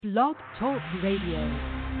Blog Talk Radio.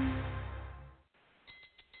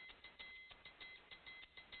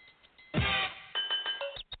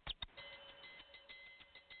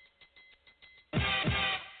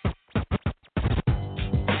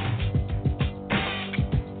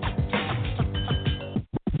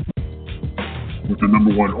 With the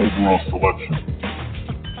number one overall selection.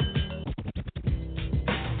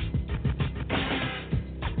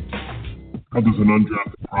 How does an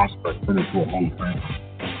undrafted prospect turn into a Hall of Famer?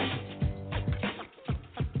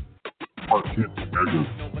 Heart can't be measured.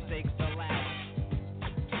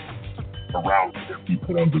 Around can't be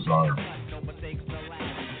put on desire.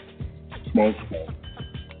 Small school,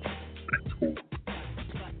 big school.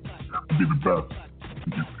 You have to be the best to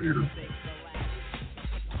get paid it.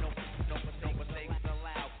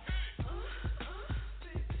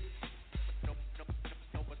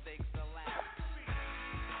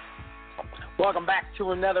 Welcome back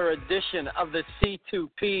to another edition of the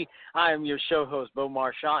C2P. I am your show host, Bo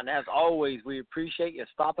Marchionte, and as always, we appreciate you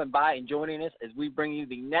stopping by and joining us as we bring you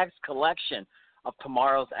the next collection of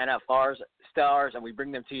tomorrow's NFL stars, and we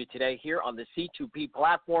bring them to you today here on the C2P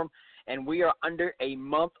platform. And we are under a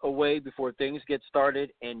month away before things get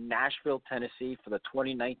started in Nashville, Tennessee for the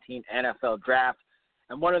 2019 NFL Draft.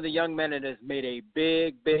 And one of the young men that has made a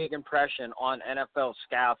big impression on NFL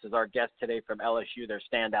scouts is our guest today from LSU, their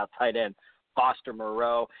standout tight end, Foster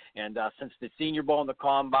Moreau. And since the Senior Bowl and the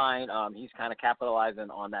Combine, he's kind of capitalizing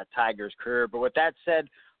on that Tigers career. But with that said,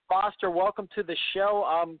 Foster, welcome to the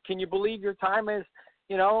show. Can you believe your time is,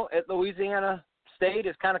 at Louisiana State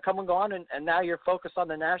is kind of come and gone, and now you're focused on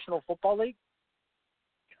the National Football League?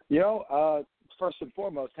 First and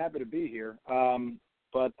foremost, happy to be here.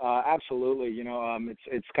 But absolutely,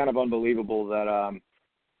 it's kind of unbelievable that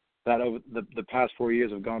that over the past 4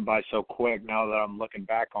 years have gone by so quick now that I'm looking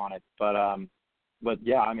back on it. But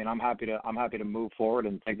yeah, I mean, I'm happy to move forward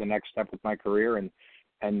and take the next step with my career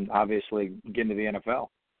and obviously get into the NFL.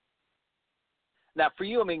 Now, for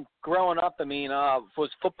you, growing up, was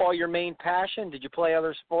football your main passion? Did you play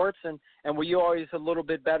other sports, and were you always a little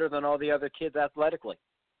bit better than all the other kids athletically?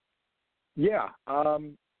 Yeah.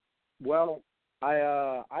 Well,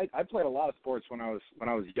 I played a lot of sports when I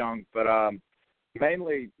was young, but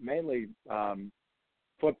mainly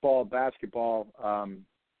football, basketball,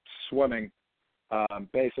 swimming.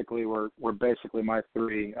 Basically, were basically my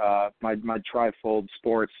three my trifold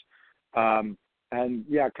sports. And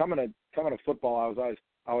yeah, coming to football, I was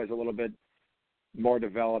always a little bit more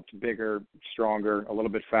developed, bigger, stronger, a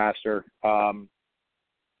little bit faster. And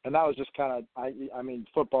that was just kind of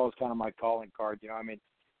football is kind of my calling card.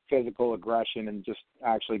 Physical aggression and just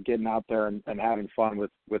actually getting out there and having fun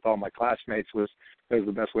with all my classmates was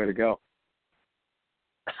the best way to go.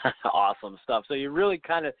 Awesome stuff. So you really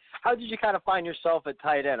how did you find yourself at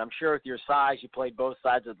tight end? I'm sure with your size, you played both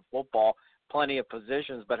sides of the football, plenty of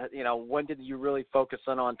positions, but when did you really focus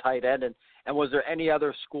on tight end? And was there any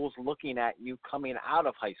other schools looking at you coming out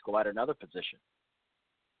of high school at another position?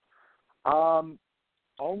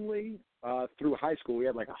 Only through high school. We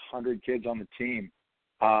had like 100 kids on the team.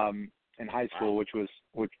 In high school, which was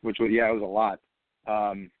it was a lot.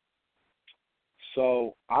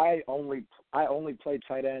 So I only played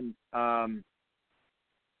tight end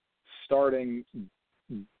starting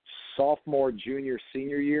sophomore, junior,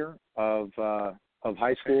 senior year of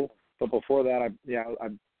high school. But before that,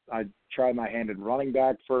 I tried my hand at running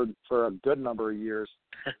back for a good number of years.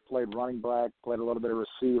 Played running back, played a little bit of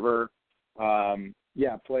receiver.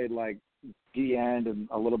 Played like D end and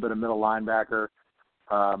a little bit of middle linebacker.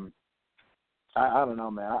 I don't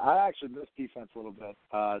know, man. I actually miss defense a little bit,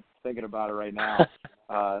 thinking about it right now.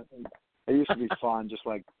 It used to be fun, just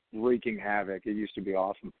like wreaking havoc. It used to be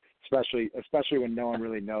awesome, especially when no one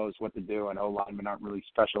really knows what to do and O-linemen aren't really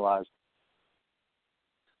specialized.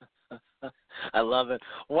 I love it.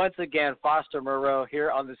 Once again, Foster Moreau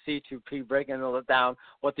here on the C2P, breaking down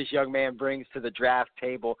what this young man brings to the draft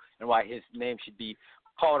table and why his name should be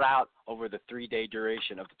called out over the 3-day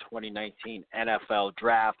duration of the 2019 NFL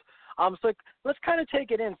Draft. So let's kind of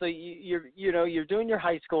take it in. So you're doing your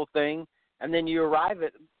high school thing, and then you arrive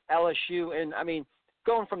at LSU, and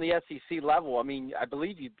going from the SEC level. I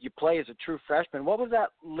believe you play as a true freshman. What was that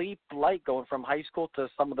leap like going from high school to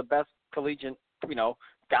some of the best collegiate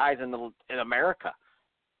guys in America?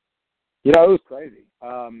 It was crazy.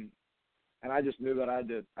 And I just knew that I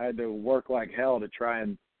had to work like hell to try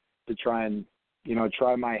and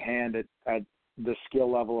try my hand at the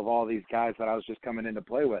skill level of all these guys that I was just coming in to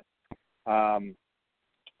play with.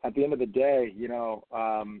 At the end of the day,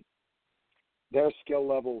 their skill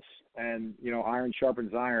levels and, iron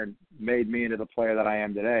sharpens iron made me into the player that I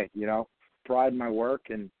am today. Pride in my work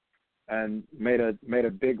and and made a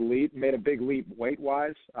big leap weight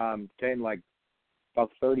wise. Gained like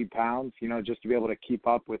about 30 pounds, just to be able to keep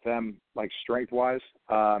up with them, like strength wise.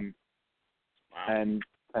 Wow. And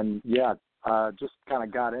yeah, just kind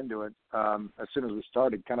of got into it as soon as we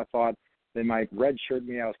started. Kind of thought they might redshirt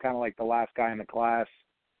me. I was kind of like the last guy in the class,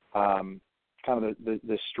 kind of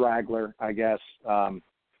the straggler, I guess.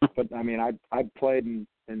 But I mean, I played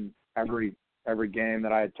in every game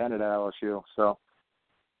that I attended at LSU, so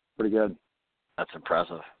pretty good. That's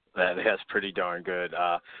impressive. That's pretty darn good,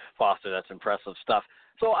 Foster. That's impressive stuff.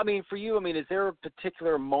 So, I mean, for you, is there a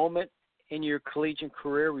particular moment in your collegiate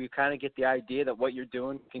career where you kind of get the idea that what you're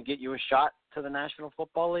doing can get you a shot to the National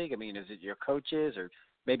Football League? Is it your coaches or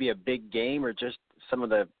maybe a big game or just some of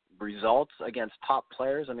the results against top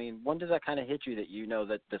players? When does that kind of hit you that you know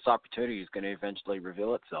that this opportunity is going to eventually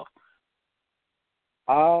reveal itself?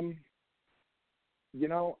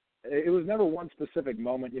 It was never one specific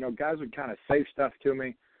moment. Guys would kind of say stuff to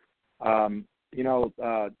me.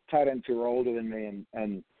 Tight ends who were older than me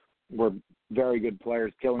and were very good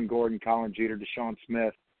players, Dylan Gordon, Colin Jeter, Deshaun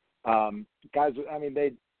Smith. Guys,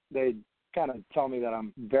 they kind of tell me that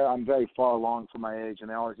I'm very far along for my age, and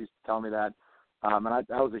they always used to tell me that. And that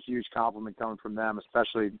was a huge compliment coming from them,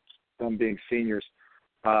 especially them being seniors.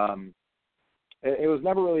 It was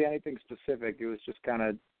never really anything specific. It was just kind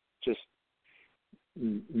of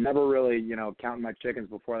never really, counting my chickens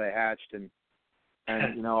before they hatched, and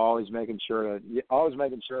always making sure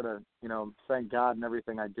to thank God in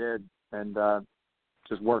everything I did, and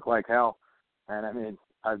just work like hell. And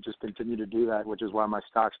I've just continued to do that, which is why my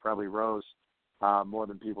stocks probably rose more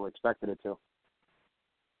than people expected it to.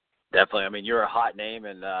 Definitely. You're a hot name,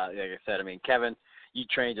 and like I said, Kevin, you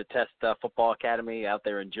trained at Test Football Academy out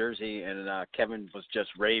there in Jersey, and Kevin was just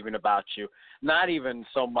raving about you. Not even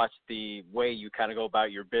so much the way you kind of go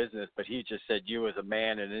about your business, but he just said you as a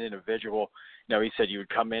man and an individual. He said you would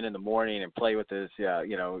come in the morning and play with his,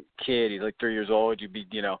 kid. He's like 3 years old. You'd be,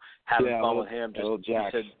 having fun with him. Little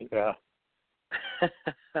Jack. Yeah.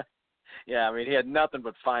 Yeah, he had nothing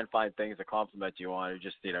but fine things to compliment you on. He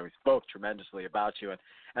just, he spoke tremendously about you.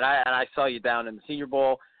 And I saw you down in the Senior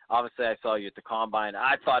Bowl. Obviously, I saw you at the Combine.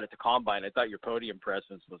 I thought your podium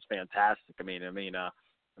presence was fantastic. It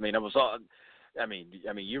was all.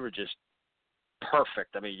 You were just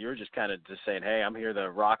perfect. You were just kind of just saying, "Hey, I'm here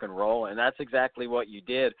to rock and roll," and that's exactly what you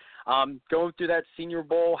did. Going through that Senior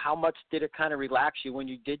Bowl, how much did it kind of relax you when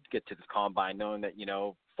you did get to the Combine, knowing that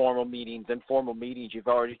formal meetings, informal meetings, you've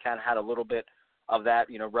already kind of had a little bit of that,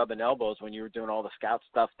 rubbing elbows when you were doing all the scout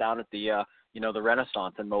stuff down at the the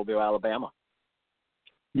Renaissance in Mobile, Alabama.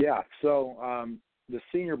 Yeah, so the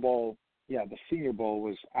Senior Bowl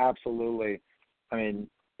was absolutely. I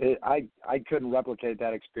couldn't replicate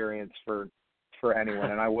that experience for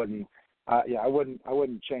anyone, and I wouldn't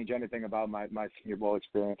change anything about my Senior Bowl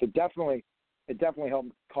experience. It definitely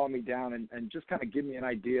helped calm me down and just kind of give me an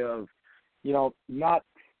idea of, not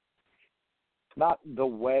the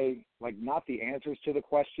way, not the answers to the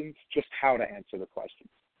questions, just how to answer the questions.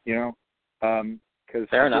 Because at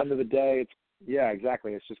the end of the day,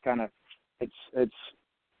 exactly. It's just kind of,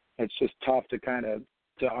 it's just tough to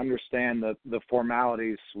understand the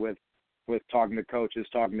formalities with talking to coaches,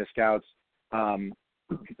 talking to scouts,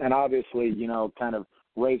 and obviously, kind of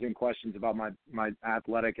raising questions about my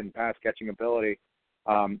athletic and pass catching ability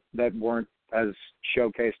that weren't as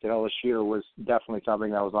showcased at LSU was definitely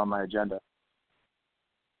something that was on my agenda.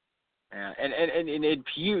 Yeah, and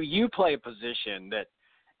you play a position that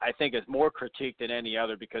I think is more critiqued than any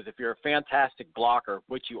other, because if you're a fantastic blocker,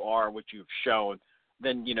 which you are, which you've shown,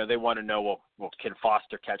 then, they want to know, well, can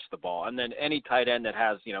Foster catch the ball? And then any tight end that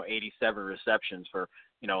has, 87 receptions for,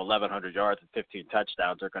 1,100 yards and 15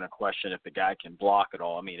 touchdowns, they're going to question if the guy can block at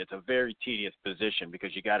all. It's a very tedious position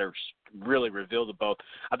because you got to really reveal the both.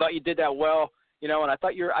 I thought you did that well, and I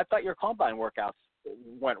thought your Combine workouts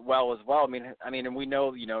went well as well. And we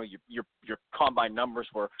know, your Combine numbers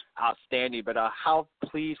were outstanding, but how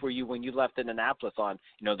pleased were you when you left Indianapolis on,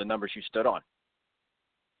 the numbers you stood on?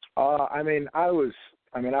 I was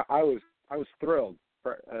thrilled,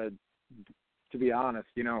 to be honest.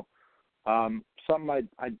 Something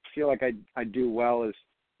I feel like I do well is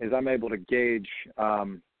I'm able to gauge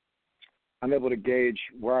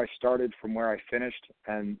where I started from where I finished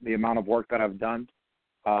and the amount of work that I've done,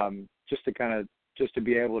 just to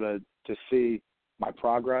be able to see my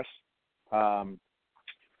progress.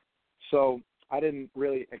 So I didn't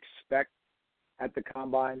really expect at the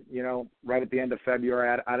Combine, right at the end of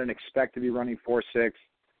February, I didn't expect to be running 4.6.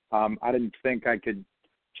 I didn't think I could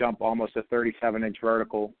jump almost a 37-inch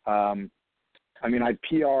vertical. I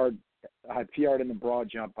PR'd in the broad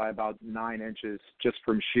jump by about 9 inches just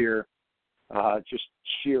from sheer just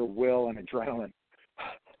sheer will and adrenaline.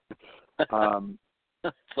 That's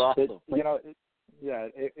awesome.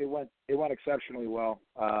 It went exceptionally well.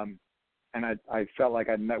 And I felt like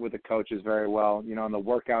I met with the coaches very well, you know, and the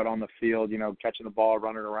workout on the field, you know, catching the ball,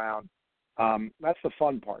 running around. That's the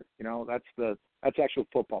fun part, you know, that's the actual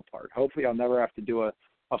football part. Hopefully I'll never have to do a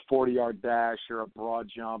 40-yard dash or a broad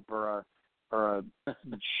jump or a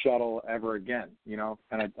shuttle ever again, you know,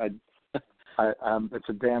 and it's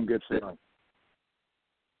a damn good feeling.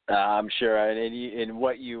 I'm sure, and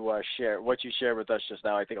what you shared with us just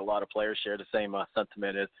now, I think a lot of players share the same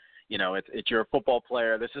sentiment. Is, you know, it's you're a football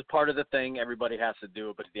player. This is part of the thing. Everybody has to do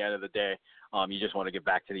it, but at the end of the day, you just want to get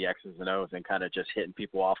back to the X's and O's and kind of just hitting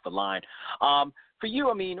people off the line. For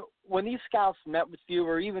you, I mean, when these scouts met with you,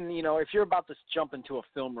 or even, you know, if you're about to jump into a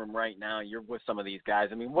film room right now, you're with some of these guys.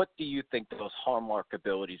 I mean, what do you think those hallmark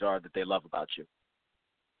abilities are that they love about you?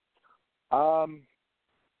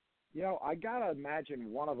 You know, I got to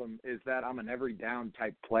imagine one of them is that I'm an every down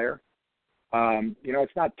type player. You know,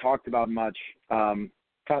 it's not talked about much, kind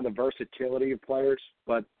of the versatility of players.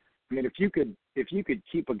 But, I mean, if you could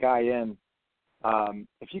keep a guy in,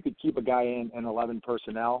 in 11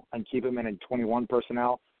 personnel and keep him in 21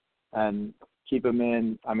 personnel and keep him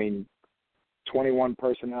in, 21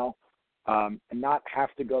 personnel, and not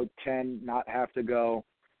have to go 10, not have to go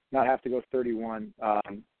 31,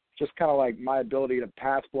 just kind of like my ability to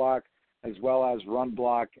pass block as well as run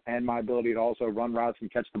block, and my ability to also run routes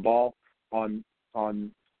and catch the ball on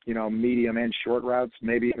you know, medium and short routes,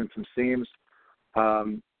 maybe even some seams.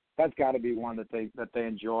 That's got to be one that they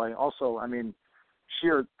enjoy. Also, I mean,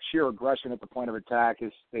 sheer aggression at the point of attack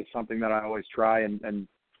is something that I always try, and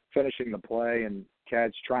finishing the play and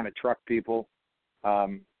catch, trying to truck people.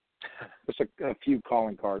 Just a few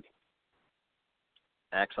calling cards.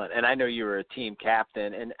 Excellent. And I know you were a team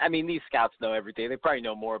captain, and I mean, these scouts know everything. They probably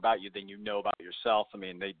know more about you than you know about yourself. I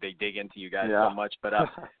mean, they dig into you guys so much. But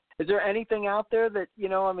is there anything out there that, you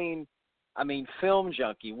know, I mean, film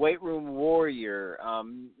junkie, weight room warrior,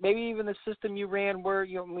 maybe even the system you ran where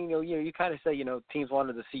you kind of say, you know, teams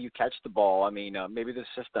wanted to see you catch the ball. I mean, maybe the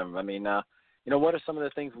system. I mean, you know, what are some of the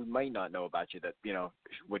things we might not know about you that, you know,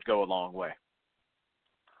 would go a long way?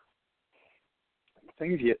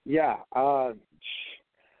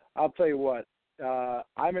 I'll tell you what.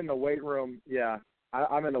 I'm in the weight room. Yeah,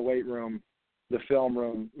 I'm in the weight room, the film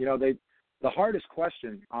room. You know, the hardest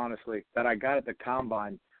question, honestly, that I got at the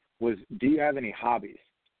combine was, do you have any hobbies?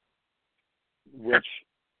 Which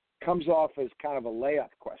comes off as kind of a layup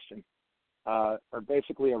question, or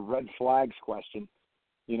basically a red flags question.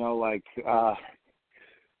 You know, like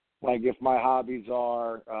if my hobbies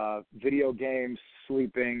are video games,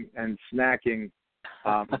 sleeping, and snacking,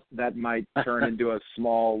 that might turn into a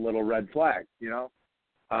small little red flag, you know.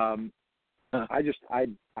 I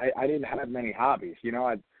didn't have many hobbies, you know.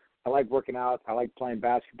 I like working out, I like playing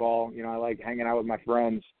basketball, you know, I like hanging out with my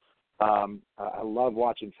friends. I love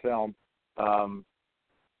watching film. I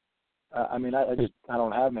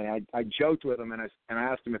don't have many. I joked with them and I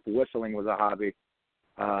asked them if whistling was a hobby.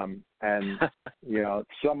 And you know,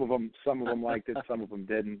 some of them liked it, some of them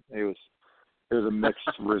didn't. It was a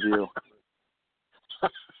mixed review.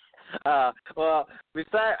 Well,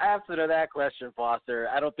 besides, after that question, Foster,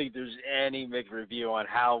 I don't think there's any mixed review on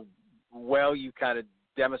how well you kind of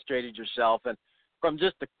demonstrated yourself. And from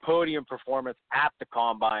just the podium performance at the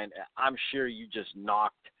Combine, I'm sure you just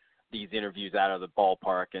knocked these interviews out of the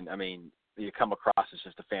ballpark. And, I mean, you come across as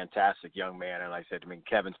just a fantastic young man. And like I said,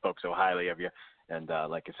 Kevin spoke so highly of you. And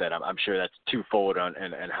like I said, I'm sure that's twofold on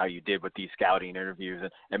and how you did with these scouting interviews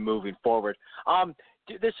and moving forward.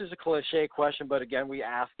 This is a cliche question, but again, we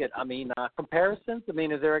ask it. I mean, comparisons. I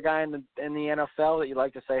mean, is there a guy in the NFL that you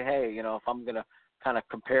like to say, hey, you know, if I'm going to kind of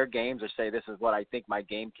compare games or say this is what I think my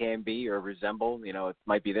game can be or resemble, you know, it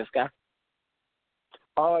might be this guy?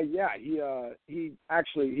 Yeah, he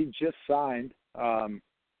just signed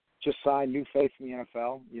new face in the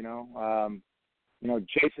NFL. You know,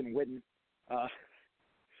 Jason Witten.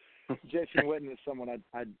 Jason Witten is someone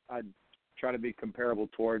I'd try to be comparable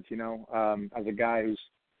towards. You know, as a guy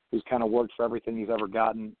who's kind of worked for everything he's ever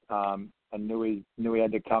gotten, and knew he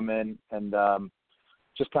had to come in and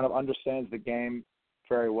just kind of understands the game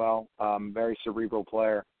very well. Very cerebral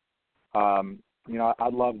player. You know,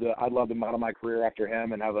 I'd love to model my career after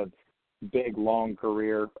him and have a big, long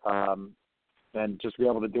career, and just be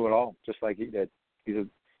able to do it all, just like he did. He's a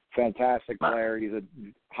fantastic player. He's a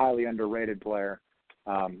highly underrated player.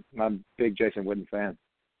 I'm a big Jason Witten fan.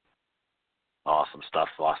 Awesome stuff,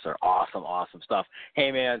 Foster. Awesome stuff.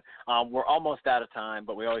 Hey, man, we're almost out of time,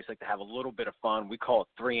 but we always like to have a little bit of fun. We call it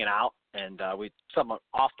 3 and Out, and we some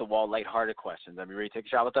off-the-wall, lighthearted questions. Are you ready to take a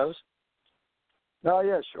shot with those? Oh,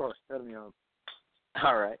 yeah, sure. Let me know.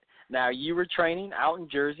 All right. Now, you were training out in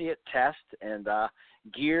Jersey at Test, and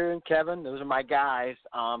Gear and Kevin, those are my guys.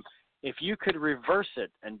 If you could reverse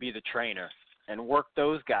it and be the trainer and work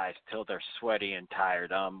those guys till they're sweaty and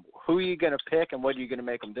tired, who are you going to pick and what are you going to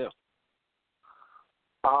make them do?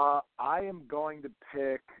 I am going to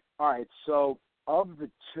pick – all right, so of the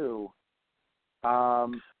two,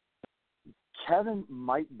 Kevin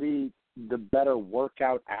might be the better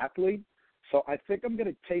workout athlete, so I think I'm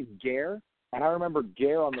going to take Gare. And I remember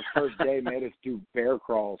Gare on the first day made us do bear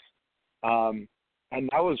crawls, and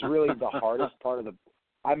that was really the hardest part of the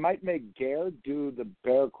 – I might make Gare do the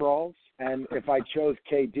bear crawls, and if I chose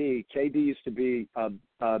KD used to be a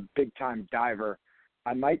big-time diver.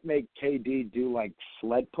 I might make KD do, like,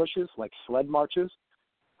 sled pushes, like sled marches.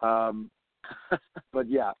 But,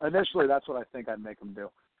 yeah, initially that's what I think I'd make him do.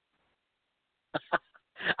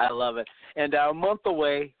 I love it. And a month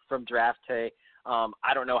away from draft day,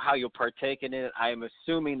 I don't know how you'll partake in it. I am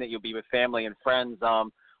assuming that you'll be with family and friends.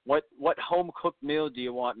 What home-cooked meal do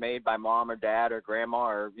you want made by mom or dad or grandma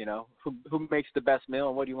or, who makes the best meal,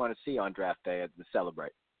 and what do you want to see on draft day to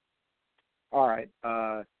celebrate? All right.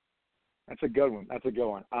 That's a good one.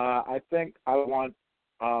 I think I want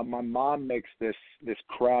my mom makes this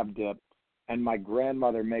crab dip, and my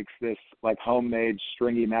grandmother makes this like homemade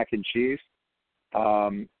stringy mac and cheese.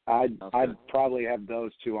 I'd probably have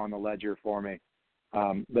those two on the ledger for me.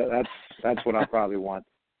 That's what I probably want.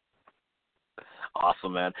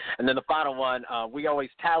 Awesome, man. And then the final one, we always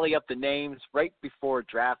tally up the names right before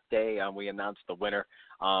draft day. We announce the winner.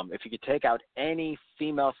 If you could take out any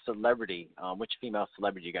female celebrity, which female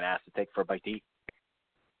celebrity are you going to ask to take for a bite to eat?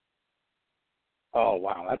 Oh,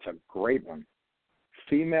 wow, that's a great one.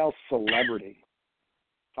 Female celebrity.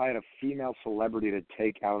 If I had a female celebrity to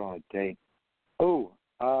take out on a date. Oh,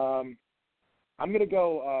 I'm going to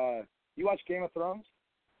go, you watch Game of Thrones?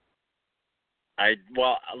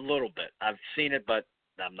 Well, a little bit. I've seen it, but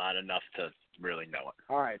I'm not enough to really know it.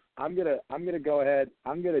 All right, I'm gonna go ahead.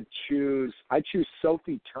 I choose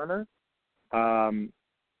Sophie Turner.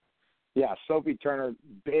 Sophie Turner,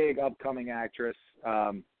 big upcoming actress.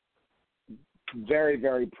 Very,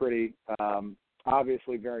 very pretty.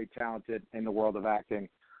 Obviously very talented in the world of acting.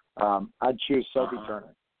 I'd choose Sophie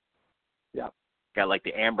Turner. Yeah. Got like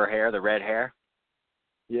the amber hair, the red hair?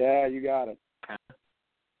 Yeah, you got it.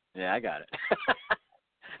 Yeah, I got it.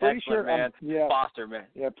 Pretty Excellent, sure, man. yeah. Foster, man.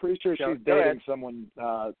 Yeah, pretty sure she's dating someone.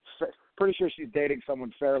 Pretty sure she's dating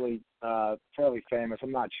someone fairly famous.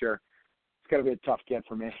 I'm not sure. It's gonna be a tough get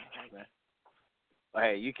for me. Well,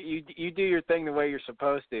 hey, you do your thing the way you're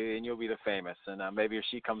supposed to, and you'll be the famous. And maybe if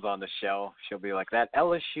she comes on the show, she'll be like that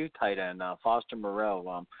LSU tight end, Foster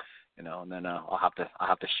Moreau. And then I'll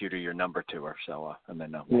have to shoot her your number to her. So and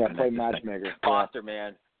then we'll play matchmaker. Foster,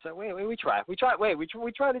 man. So we try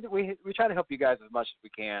to help you guys as much as we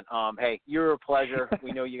can. Hey, you're a pleasure.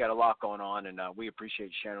 We know you got a lot going on, and we appreciate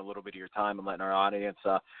you sharing a little bit of your time and letting our audience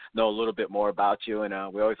know a little bit more about you. And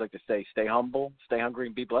we always like to say, stay humble, stay hungry,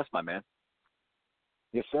 and be blessed, my man.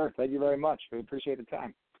 Yes, sir. Thank you very much. We appreciate the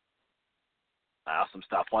time. Awesome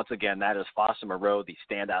stuff. Once again, that is Foster Moreau, the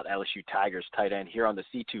standout LSU Tigers tight end here on the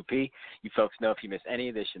C2P. You folks know if you miss any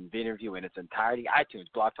edition of the interview in its entirety,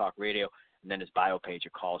 iTunes, Blog Talk Radio, and then his bio page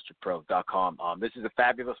at college2pro.com. This is a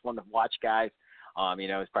fabulous one to watch, guys.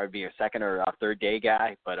 It's probably be a second or a third day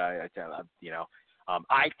guy, but I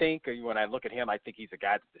think when I look at him, I think he's a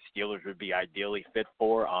guy that the Steelers would be ideally fit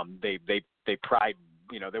for. They pride,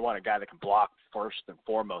 they want a guy that can block first and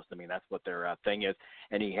foremost. I mean, that's what their thing is,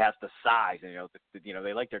 and he has the size. They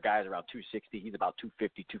like their guys around 260. He's about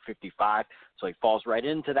 250, 255, so he falls right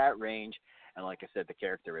into that range. And like I said, the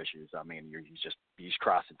character issues, I mean, he's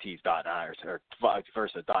crossing T's, dotting I's, or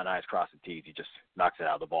versus dotting I's, crossing T's. He just knocks it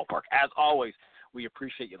out of the ballpark. As always, we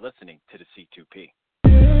appreciate you listening to the C2P.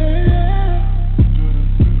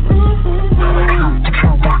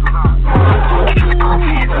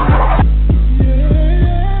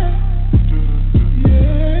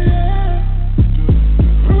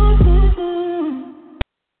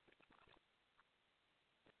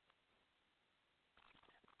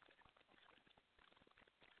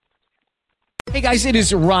 Hey guys, it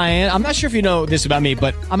is Ryan. I'm not sure if you know this about me,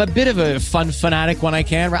 but I'm a bit of a fun fanatic when I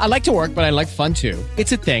can. I like to work, but I like fun too.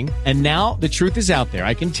 It's a thing. And now the truth is out there.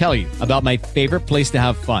 I can tell you about my favorite place to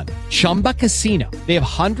have fun. Chumba Casino. They have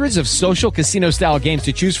hundreds of social casino style games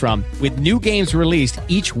to choose from with new games released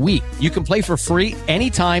each week. You can play for free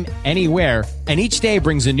anytime, anywhere. And each day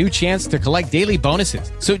brings a new chance to collect daily bonuses.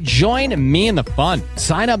 So join me in the fun.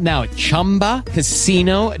 Sign up now at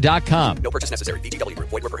ChumbaCasino.com. No purchase necessary. VGW.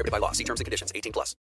 Void where prohibited by law. See terms and conditions. 18+.